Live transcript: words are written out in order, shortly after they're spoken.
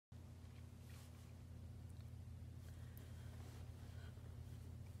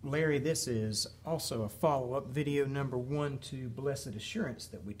Larry, this is also a follow-up video number 1 to Blessed Assurance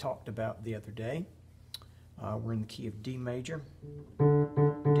that we talked about the other day. We're in the key of D major, D,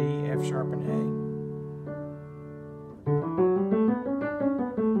 F sharp, and A.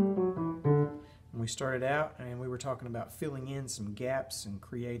 And we started out and we were talking about filling in some gaps and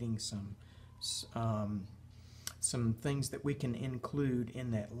creating some things that we can include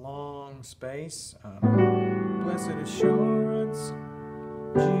in that long space. Blessed assurance,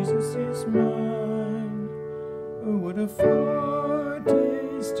 Jesus is mine. Oh, what a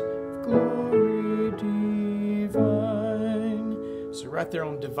foretaste of glory divine. So right there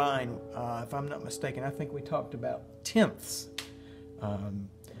on divine, if I'm not mistaken, I think we talked about tenths.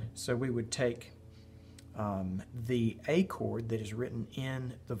 So we would take the A chord that is written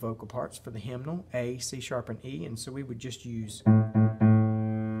in the vocal parts for the hymnal, A, C sharp, and E, and so we would just use A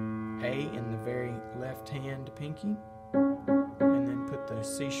in the very left hand pinky, and then put the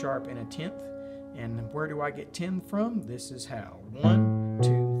C sharp in a tenth. And where do I get 10 from? This is how. 1,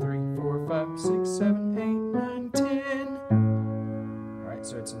 2, 3, 4, 5, 6, 7, 8, 9, 10. Alright,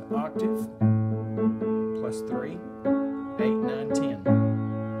 so it's an octave plus 3, 8, 9,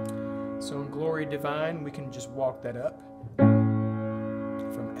 10. So in Glory Divine, we can just walk that up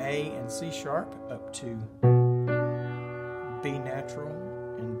from A and C sharp up to B natural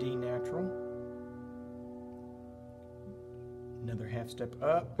and D natural. Another half step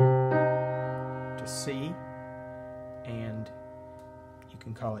up to C, and you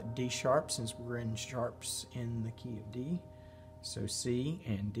can call it D sharp since we're in sharps in the key of D. So C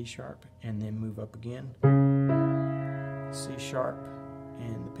and D sharp, and then move up again. C sharp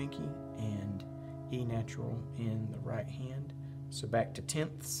and the pinky, and E natural in the right hand. So back to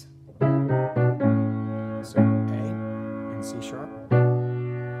tenths. So A and C sharp.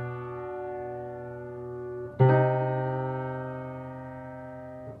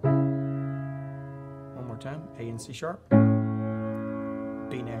 One more time. A and C sharp. B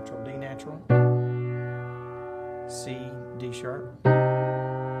natural, D natural. C, D sharp.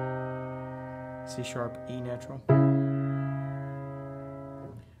 C sharp, E natural.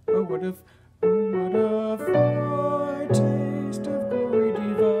 Oh, what a foretaste of glory divine.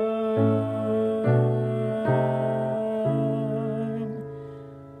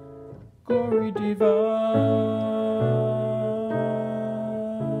 Glory divine.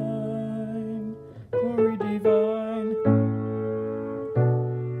 Glory divine.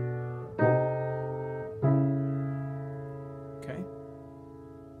 Okay.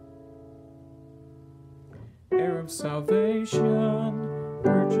 Heir of salvation,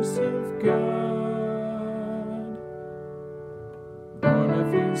 purchase of God, born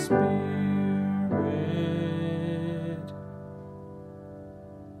of His Spirit,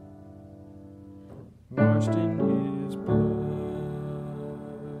 washed in His blood.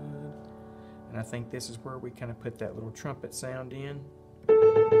 And I think this is where we kind of put that little trumpet sound in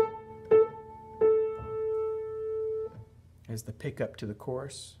as the pickup to the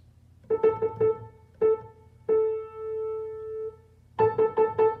chorus.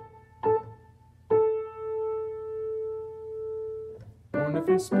 Of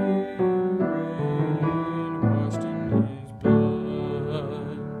His Spirit, washed in His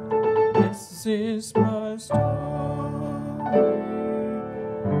blood. This is my story.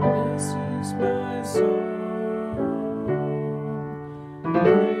 This is my song,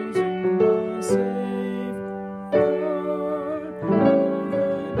 praising my Savior all the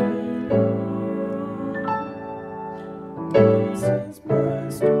day long. This is my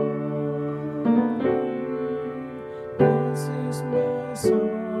story. This is my song,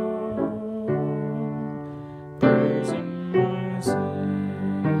 praising my Savior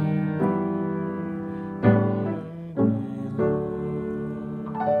all the day long.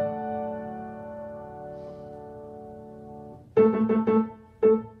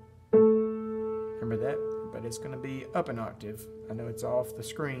 Remember that? But it's going to be up an octave. I know it's off the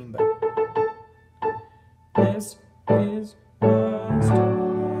screen, but this is my story.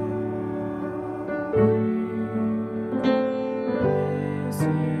 This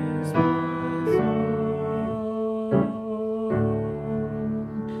is my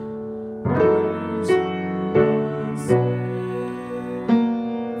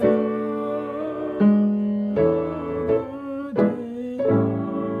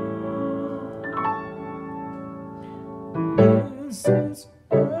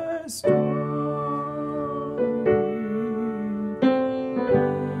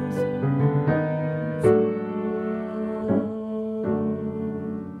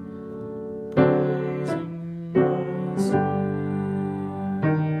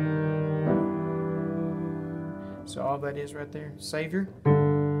So all that is right there, Savior.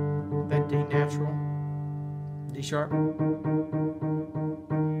 that D natural, D sharp,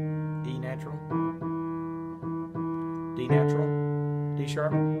 E natural, D natural, D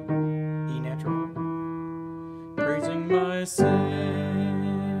sharp, E natural. Praising myself.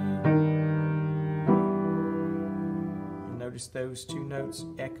 Notice those two notes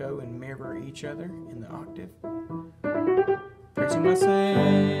echo and mirror each other in the octave. Praising myself.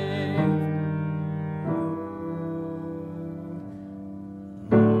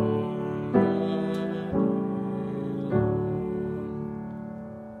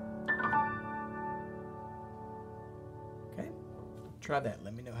 Okay, try that.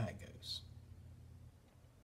 Let me know how it goes.